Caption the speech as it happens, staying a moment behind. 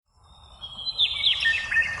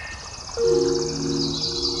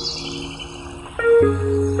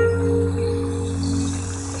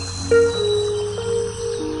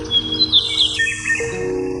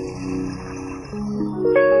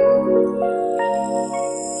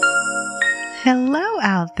Hello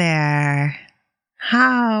out there.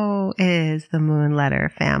 How is the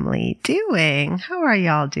Moonletter family doing? How are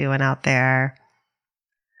y'all doing out there?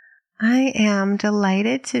 I am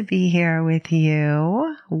delighted to be here with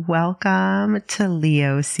you. Welcome to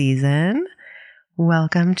Leo season.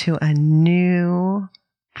 Welcome to a new,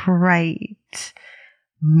 bright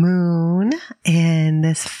moon in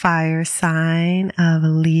this fire sign of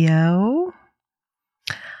Leo.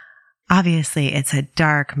 Obviously, it's a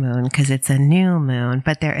dark moon because it's a new moon,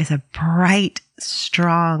 but there is a bright,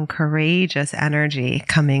 strong, courageous energy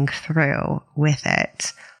coming through with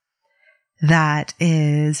it that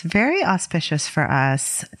is very auspicious for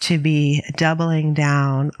us to be doubling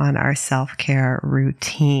down on our self-care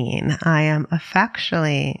routine. I am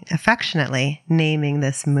affectionately naming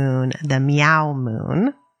this moon the Meow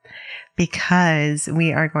Moon because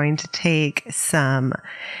we are going to take some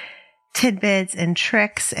tidbits and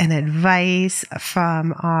tricks and advice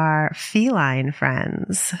from our feline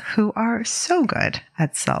friends who are so good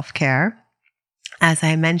at self-care. As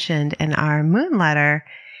I mentioned in our moon letter,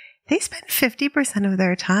 they spend 50% of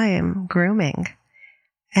their time grooming.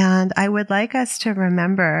 And I would like us to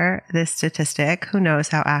remember this statistic, who knows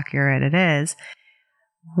how accurate it is.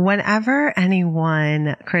 Whenever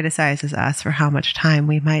anyone criticizes us for how much time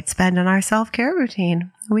we might spend on our self-care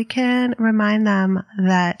routine, we can remind them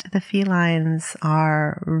that the felines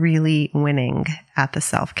are really winning at the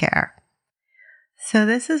self-care. So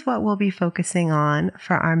this is what we'll be focusing on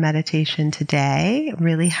for our meditation today,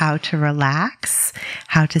 really how to relax,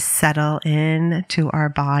 how to settle in to our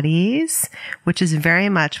bodies, which is very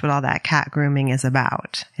much what all that cat grooming is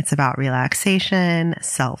about. It's about relaxation,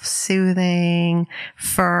 self-soothing,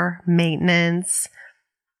 fur maintenance.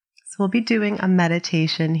 So we'll be doing a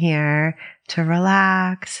meditation here to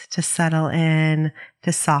relax, to settle in,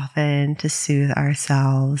 to soften, to soothe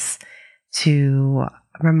ourselves, to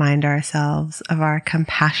remind ourselves of our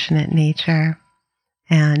compassionate nature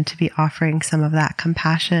and to be offering some of that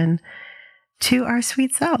compassion to our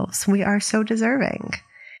sweet selves. We are so deserving.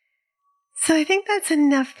 So I think that's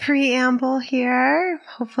enough preamble here.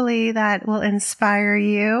 Hopefully that will inspire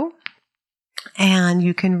you and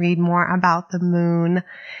you can read more about the moon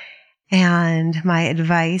and my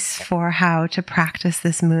advice for how to practice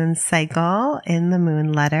this moon cycle in the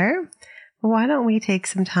moon letter. Why don't we take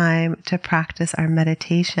some time to practice our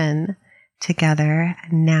meditation together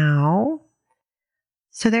now?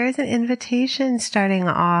 So there is an invitation starting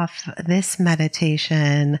off this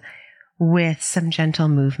meditation with some gentle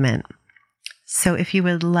movement. So if you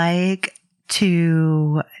would like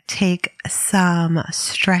to take some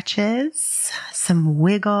stretches, some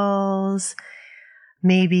wiggles,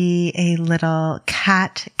 maybe a little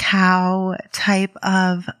cat-cow type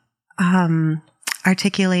of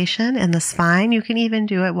articulation in the spine. You can even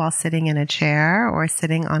do it while sitting in a chair or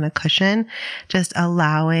sitting on a cushion, just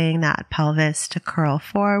allowing that pelvis to curl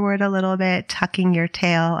forward a little bit, tucking your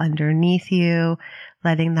tail underneath you,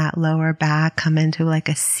 letting that lower back come into like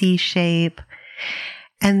a C shape,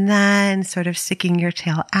 and then sort of sticking your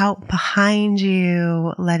tail out behind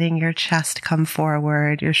you, letting your chest come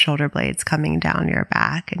forward, your shoulder blades coming down your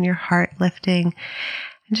back, and your heart lifting.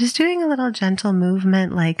 Just doing a little gentle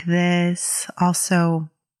movement like this. Also,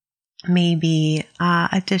 maybe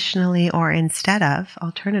additionally or instead of,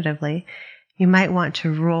 alternatively, you might want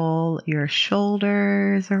to roll your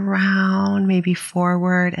shoulders around, maybe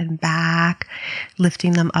forward and back,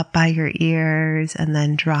 lifting them up by your ears and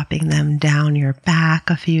then dropping them down your back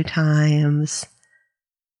a few times.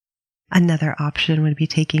 Another option would be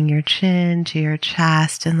taking your chin to your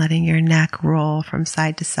chest and letting your neck roll from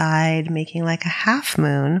side to side, making like a half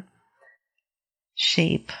moon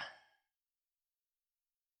shape.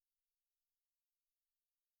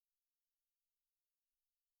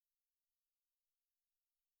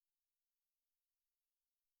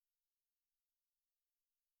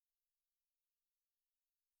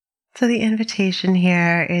 So the invitation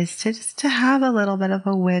here is to just to have a little bit of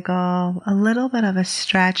a wiggle, a little bit of a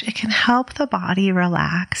stretch. It can help the body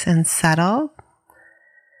relax and settle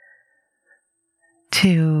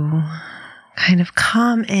to kind of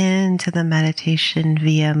come into the meditation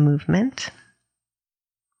via movement.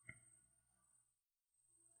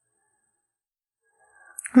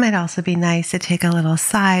 It might also be nice to take a little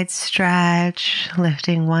side stretch,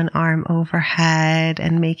 lifting one arm overhead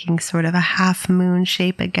and making sort of a half moon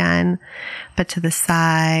shape again, but to the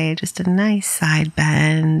side, just a nice side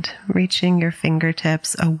bend, reaching your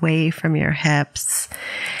fingertips away from your hips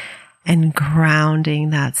and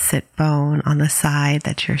grounding that sit bone on the side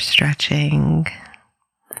that you're stretching.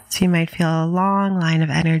 So you might feel a long line of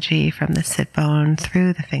energy from the sit bone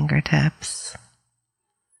through the fingertips.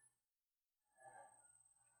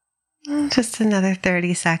 Just another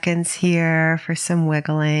 30 seconds here for some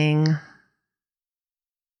wiggling.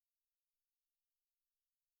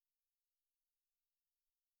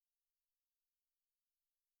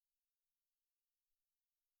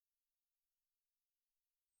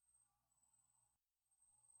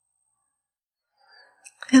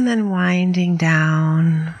 And then winding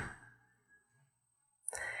down,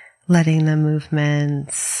 letting the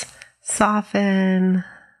movements soften.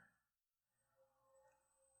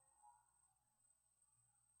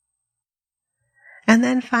 And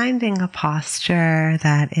then finding a posture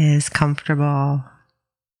that is comfortable,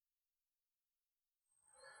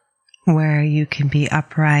 where you can be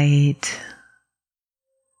upright,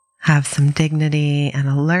 have some dignity and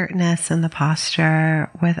alertness in the posture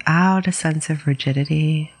without a sense of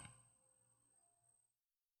rigidity.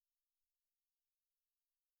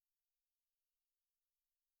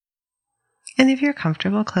 And if you're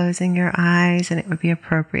comfortable closing your eyes and it would be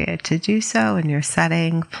appropriate to do so in your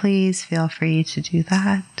setting, please feel free to do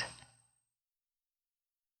that.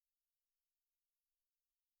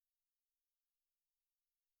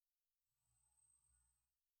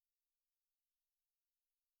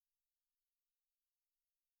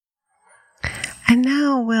 And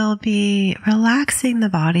now we'll be relaxing the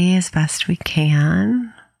body as best we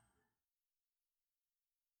can.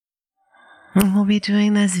 And we'll be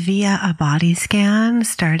doing this via a body scan,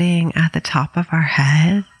 starting at the top of our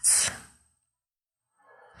heads,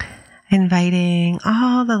 inviting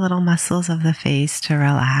all the little muscles of the face to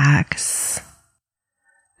relax.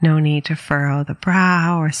 No need to furrow the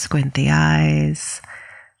brow or squint the eyes,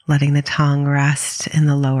 letting the tongue rest in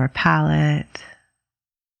the lower palate,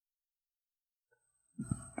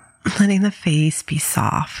 letting the face be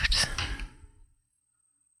soft.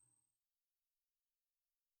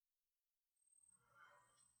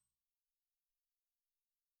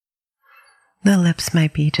 The lips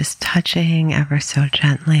might be just touching ever so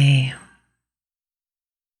gently.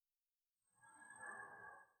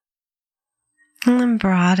 And then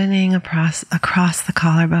broadening across the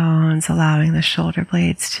collarbones, allowing the shoulder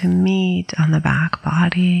blades to meet on the back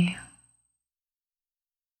body.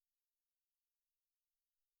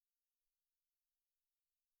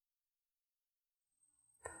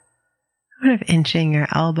 Kind of inching your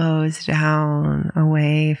elbows down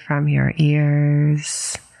away from your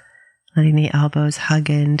ears, letting the elbows hug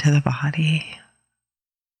into the body.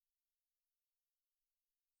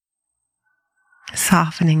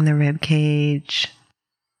 Softening the rib cage,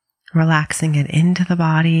 relaxing it into the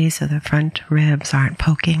body so the front ribs aren't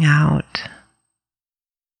poking out.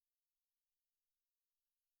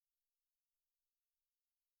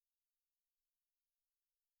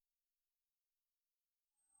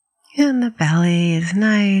 And the belly is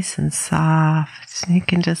nice and soft. You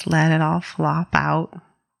can just let it all flop out.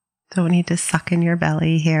 Don't need to suck in your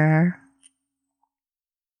belly here.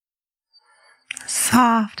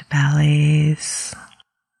 Soft bellies.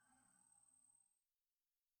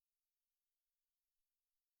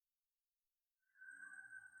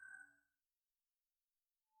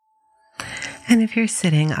 And if you're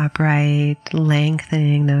sitting upright,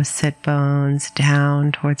 lengthening those sit bones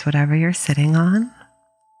down towards whatever you're sitting on.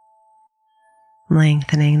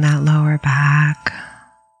 Lengthening that lower back.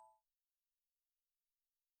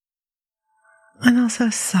 And also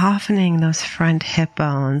softening those front hip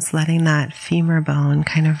bones, letting that femur bone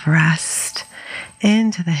kind of rest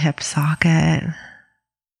into the hip socket.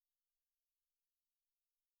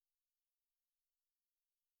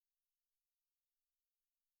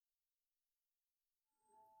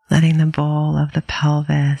 Letting the bowl of the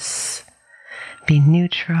pelvis be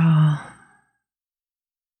neutral.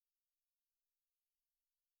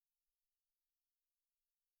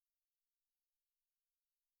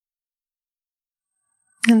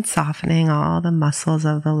 And softening all the muscles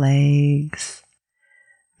of the legs,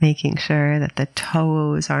 making sure that the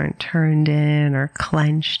toes aren't turned in or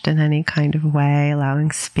clenched in any kind of way,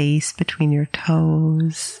 allowing space between your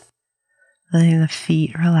toes, letting the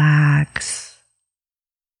feet relax.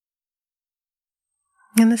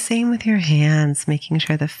 And the same with your hands, making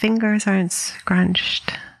sure the fingers aren't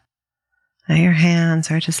scrunched, that your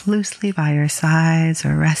hands are just loosely by your sides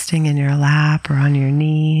or resting in your lap or on your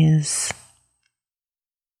knees.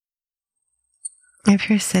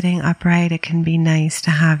 If you're sitting upright, it can be nice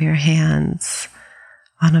to have your hands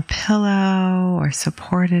on a pillow or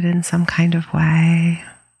supported in some kind of way,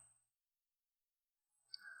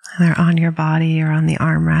 either on your body or on the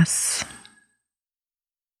armrests.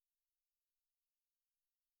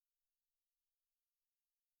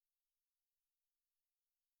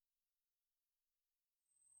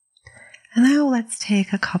 And now let's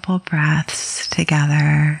take a couple breaths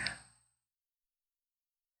together.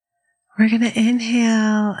 We're going to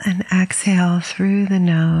inhale and exhale through the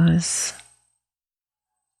nose.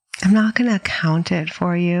 I'm not going to count it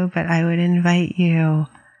for you, but I would invite you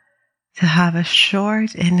to have a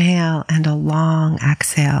short inhale and a long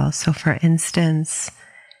exhale. So for instance,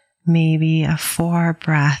 maybe a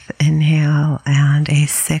 4-breath inhale and a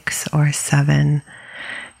 6 or 7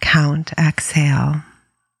 count exhale.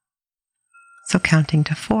 So counting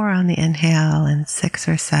to 4 on the inhale and 6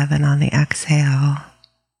 or 7 on the exhale.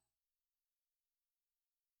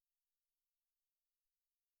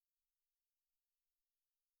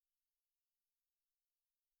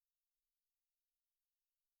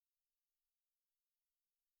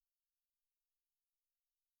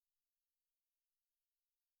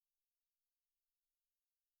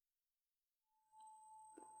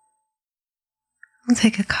 We'll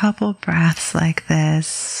take a couple breaths like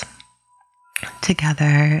this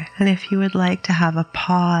together. And if you would like to have a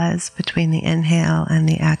pause between the inhale and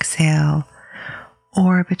the exhale,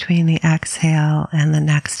 or between the exhale and the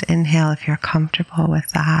next inhale, if you're comfortable with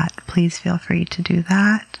that, please feel free to do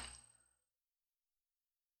that.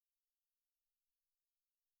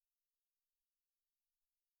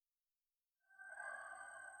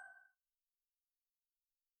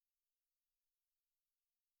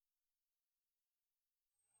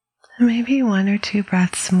 Maybe 1 or 2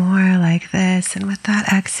 breaths more like this. And with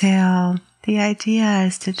that exhale, the idea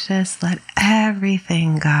is to just let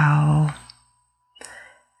everything go.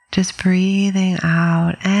 Just breathing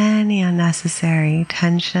out any unnecessary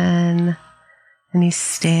tension, any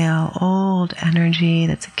stale, old energy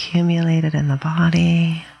that's accumulated in the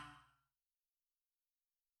body.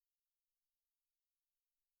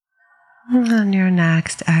 And on your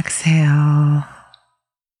next exhale,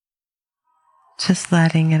 just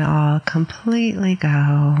letting it all completely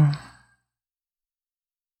go.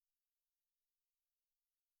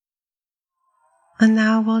 And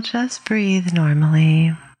now we'll just breathe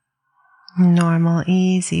normally. Normal,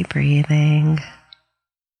 easy breathing.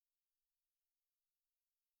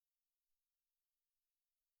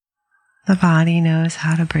 The body knows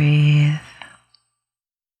how to breathe.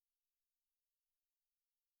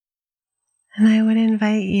 And I would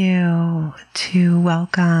invite you to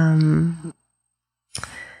welcome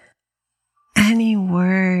any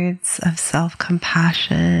words of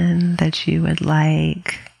self-compassion that you would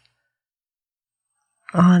like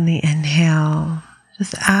on the inhale,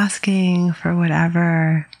 just asking for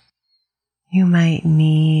whatever you might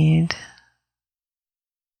need.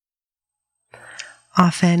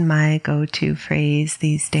 Often my go-to phrase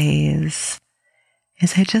these days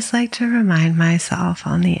is I just like to remind myself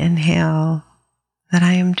on the inhale that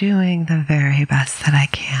I am doing the very best that I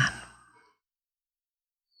can.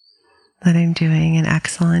 That I'm doing an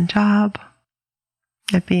excellent job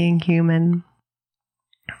at being human.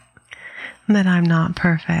 That I'm not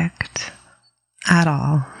perfect at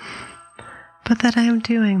all, but that I am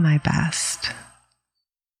doing my best.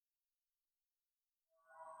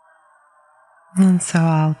 And so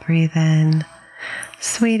I'll breathe in,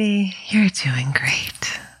 sweetie, you're doing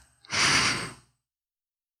great.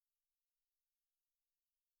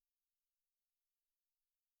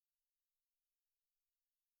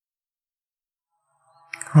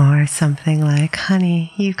 Or something like,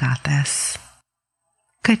 honey, you got this.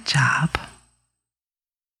 Good job.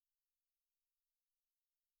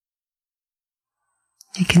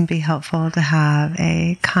 It can be helpful to have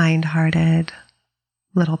a kind-hearted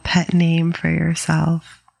little pet name for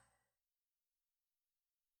yourself.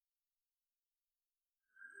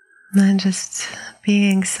 And then just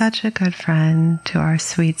being such a good friend to our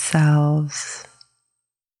sweet selves.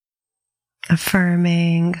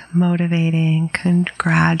 Affirming, motivating,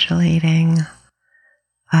 congratulating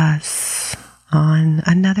us on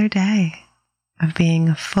another day of being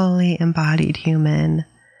a fully embodied human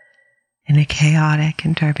in a chaotic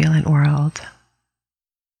and turbulent world.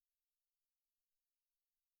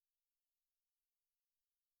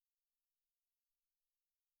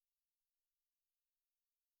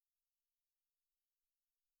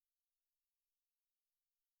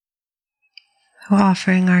 So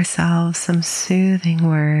offering ourselves some soothing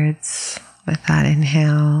words with that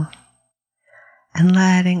inhale and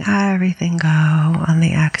letting everything go on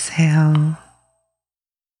the exhale.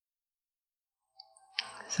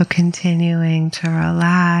 So continuing to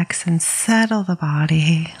relax and settle the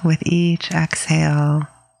body with each exhale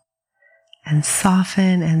and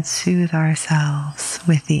soften and soothe ourselves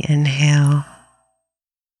with the inhale.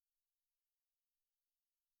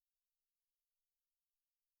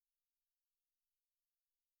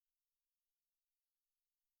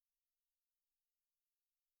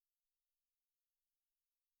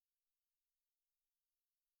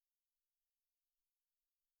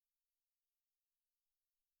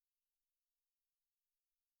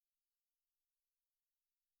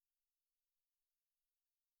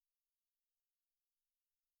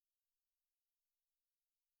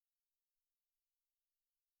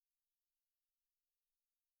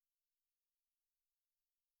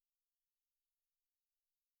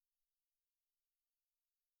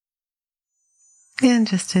 And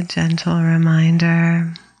just a gentle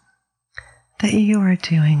reminder that you are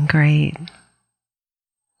doing great,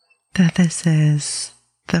 that this is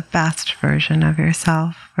the best version of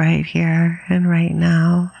yourself right here and right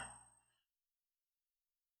now,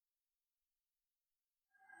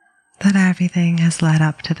 that everything has led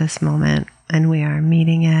up to this moment and we are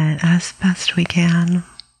meeting it as best we can.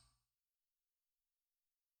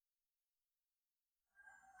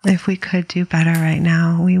 If we could do better right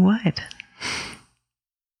now, we would.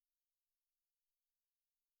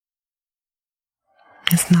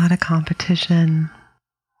 It's not a competition.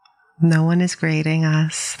 No one is grading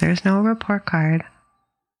us. There's no report card.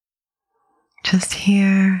 Just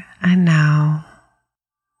here and now.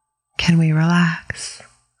 Can we relax?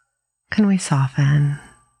 Can we soften?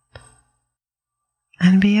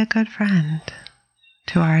 And be a good friend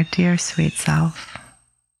to our dear sweet self.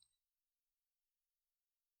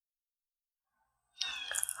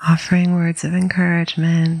 Offering words of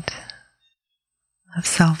encouragement, of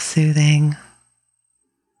self-soothing.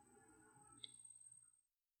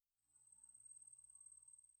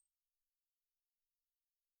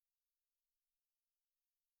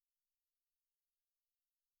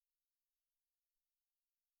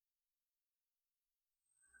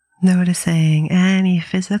 Noticing any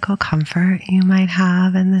physical comfort you might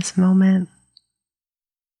have in this moment.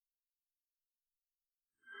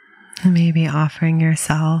 And maybe offering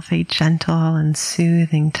yourself a gentle and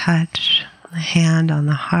soothing touch, a hand on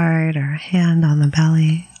the heart or a hand on the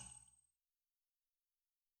belly.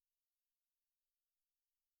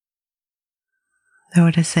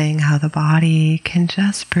 Noticing how the body can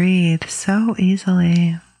just breathe so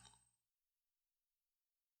easily.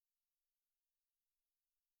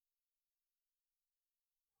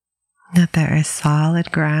 That there is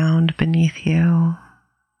solid ground beneath you.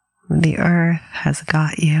 The earth has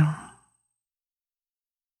got you.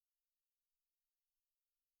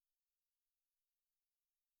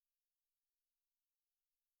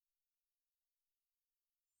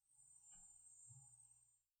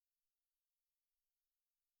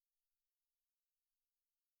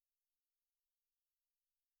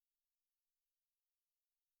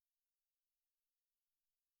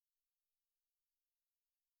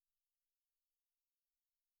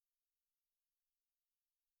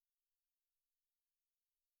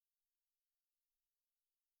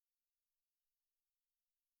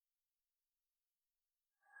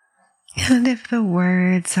 And if the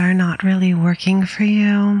words are not really working for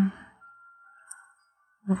you,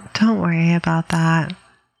 don't worry about that.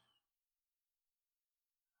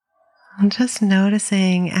 Just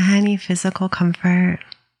noticing any physical comfort,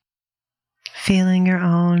 feeling your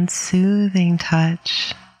own soothing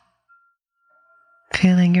touch,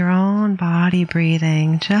 feeling your own body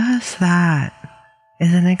breathing, just that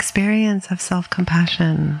is an experience of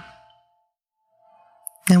self-compassion.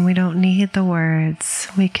 And we don't need the words,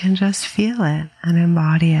 we can just feel it and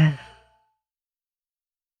embody it.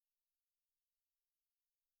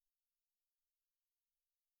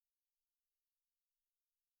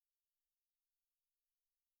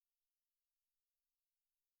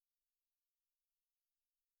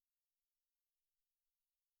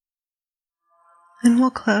 And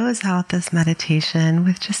we'll close out this meditation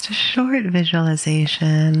with just a short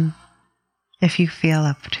visualization. If you feel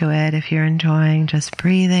up to it, if you're enjoying just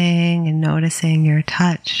breathing and noticing your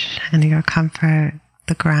touch and your comfort,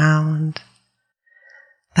 the ground,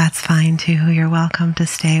 that's fine too. You're welcome to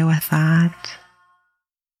stay with that.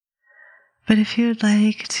 But if you'd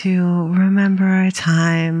like to remember a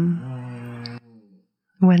time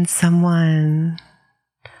when someone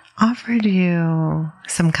offered you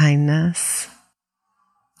some kindness,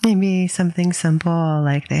 maybe something simple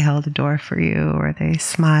like they held a door for you or they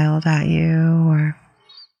smiled at you or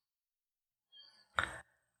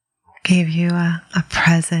gave you a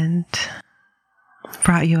present,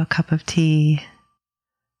 brought you a cup of tea,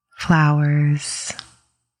 flowers,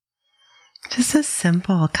 just a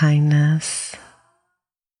simple kindness.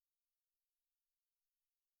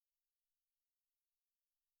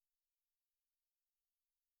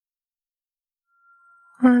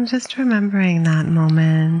 And just remembering that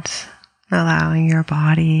moment, allowing your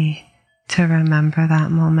body to remember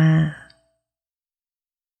that moment.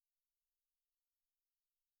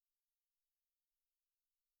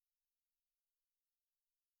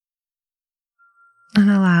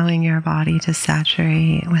 And allowing your body to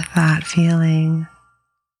saturate with that feeling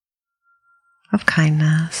of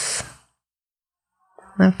kindness,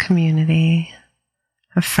 of community,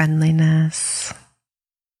 of friendliness.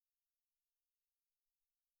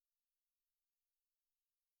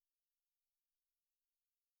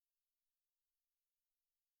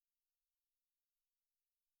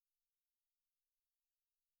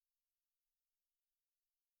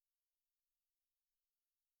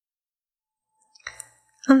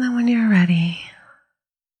 And then when you're ready,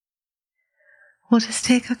 we'll just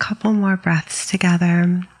take a couple more breaths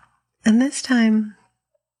together. And this time,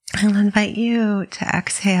 I'll invite you to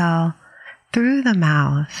exhale through the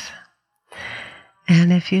mouth.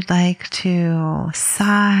 And if you'd like to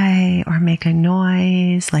sigh or make a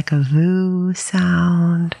noise like a voo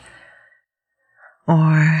sound,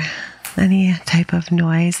 or any type of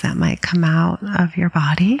noise that might come out of your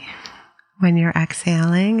body when you're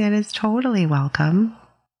exhaling, it is totally welcome.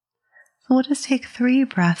 So we'll just take 3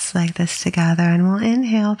 breaths like this together, and we'll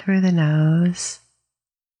inhale through the nose.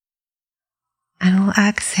 And we'll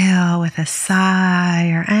exhale with a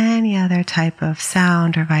sigh or any other type of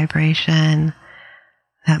sound or vibration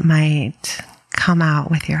that might come out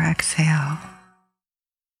with your exhale.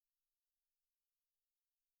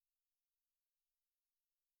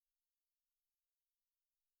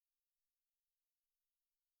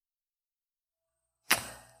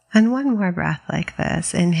 And one more breath like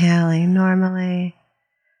this, inhaling normally,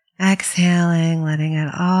 exhaling, letting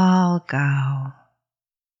it all go.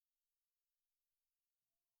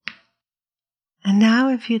 And now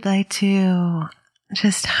if you'd like to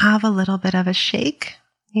just have a little bit of a shake,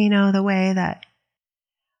 the way that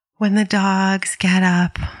when the dogs get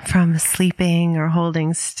up from sleeping or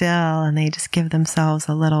holding still and they just give themselves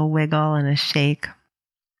a little wiggle and a shake,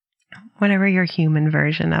 whatever your human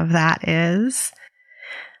version of that is.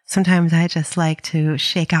 Sometimes I just like to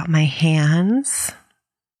shake out my hands,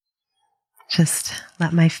 just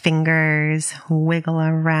let my fingers wiggle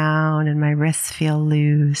around and my wrists feel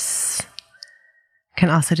loose. You can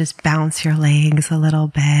also just bounce your legs a little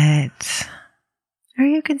bit. Or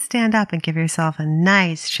you can stand up and give yourself a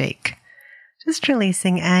nice shake, just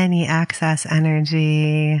releasing any excess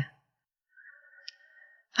energy,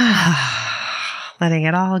 letting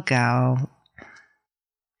it all go.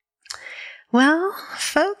 Well,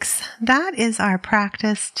 folks, that is our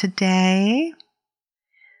practice today.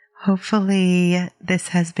 Hopefully this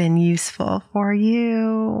has been useful for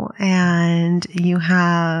you and you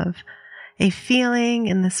have a feeling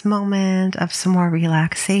in this moment of some more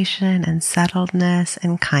relaxation and settledness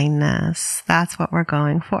and kindness. That's what we're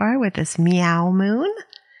going for with this Meow Moon.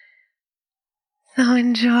 So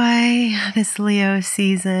enjoy this Leo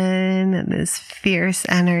season, this fierce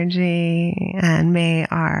energy, and may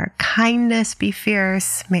our kindness be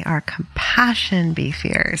fierce. May our compassion be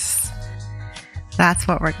fierce. That's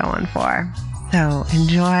what we're going for. So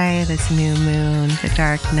enjoy this new moon, the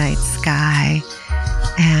dark night sky,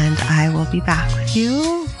 and I will be back with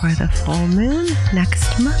you for the full moon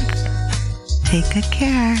next month. Take good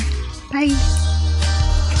care. Bye.